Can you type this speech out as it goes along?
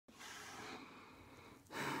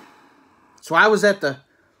So I was at the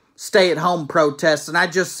stay-at-home protests, and I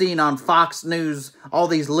just seen on Fox News all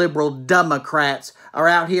these liberal Democrats are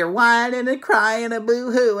out here whining and crying and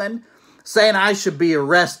boo-hooing, saying I should be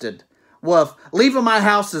arrested. Well, if leaving my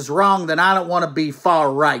house is wrong, then I don't want to be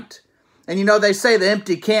far right. And you know, they say the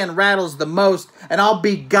empty can rattles the most, and I'll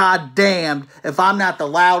be goddamned if I'm not the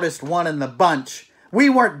loudest one in the bunch. We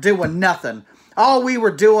weren't doing nothing. All we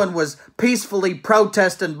were doing was peacefully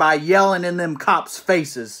protesting by yelling in them cops'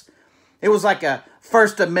 faces. It was like a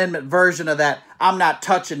First Amendment version of that I'm not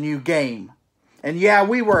touching you game. And yeah,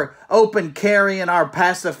 we were open carrying our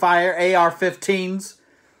pacifier AR-15s,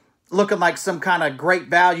 looking like some kind of great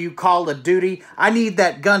value Call of Duty. I need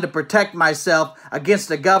that gun to protect myself against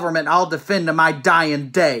the government I'll defend to my dying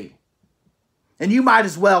day. And you might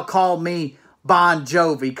as well call me Bon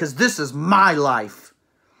Jovi, because this is my life.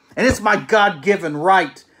 And it's my God-given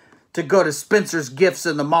right to go to Spencer's Gifts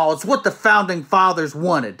in the mall. It's what the Founding Fathers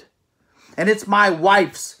wanted. And it's my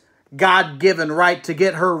wife's God-given right to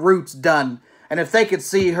get her roots done. And if they could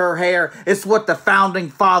see her hair, it's what the Founding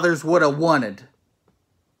Fathers would have wanted.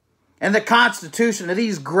 And the Constitution of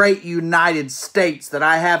these great United States that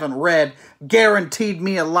I haven't read guaranteed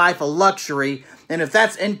me a life of luxury. And if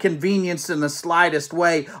that's inconvenienced in the slightest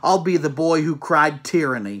way, I'll be the boy who cried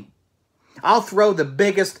tyranny. I'll throw the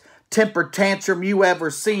biggest temper tantrum you ever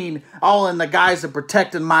seen, all in the guise of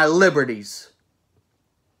protecting my liberties.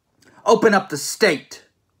 Open up the state.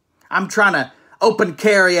 I'm trying to open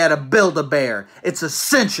carry at a Build-A-Bear. It's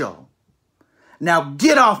essential. Now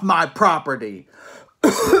get off my property.